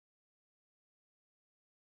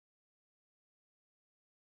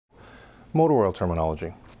Motor oil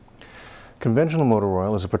terminology. Conventional motor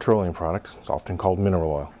oil is a petroleum product. It's often called mineral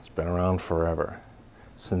oil. It's been around forever.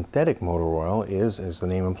 Synthetic motor oil is, as the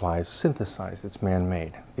name implies, synthesized. It's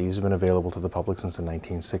man-made. These have been available to the public since the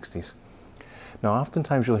 1960s. Now,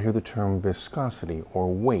 oftentimes you'll hear the term viscosity or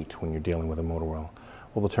weight when you're dealing with a motor oil.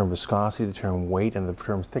 Well, the term viscosity, the term weight, and the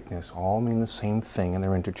term thickness all mean the same thing, and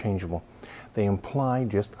they're interchangeable. They imply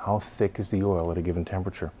just how thick is the oil at a given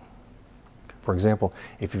temperature. For example,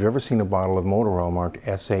 if you've ever seen a bottle of motor oil marked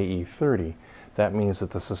SAE 30, that means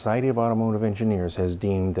that the Society of Automotive Engineers has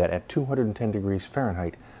deemed that at 210 degrees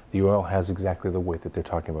Fahrenheit, the oil has exactly the weight that they're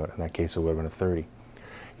talking about. In that case, it would have been a 30.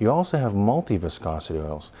 You also have multi-viscosity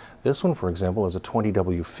oils. This one, for example, is a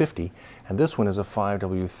 20W50, and this one is a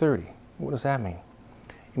 5W30. What does that mean?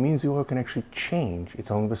 It means the oil can actually change its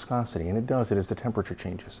own viscosity, and it does it as the temperature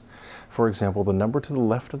changes. For example, the number to the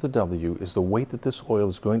left of the W is the weight that this oil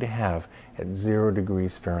is going to have at 0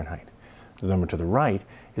 degrees Fahrenheit. The number to the right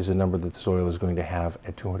is the number that this oil is going to have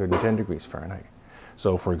at 210 degrees Fahrenheit.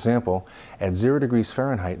 So, for example, at 0 degrees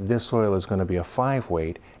Fahrenheit, this oil is going to be a 5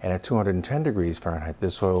 weight, and at 210 degrees Fahrenheit,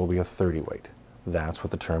 this oil will be a 30 weight. That's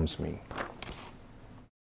what the terms mean.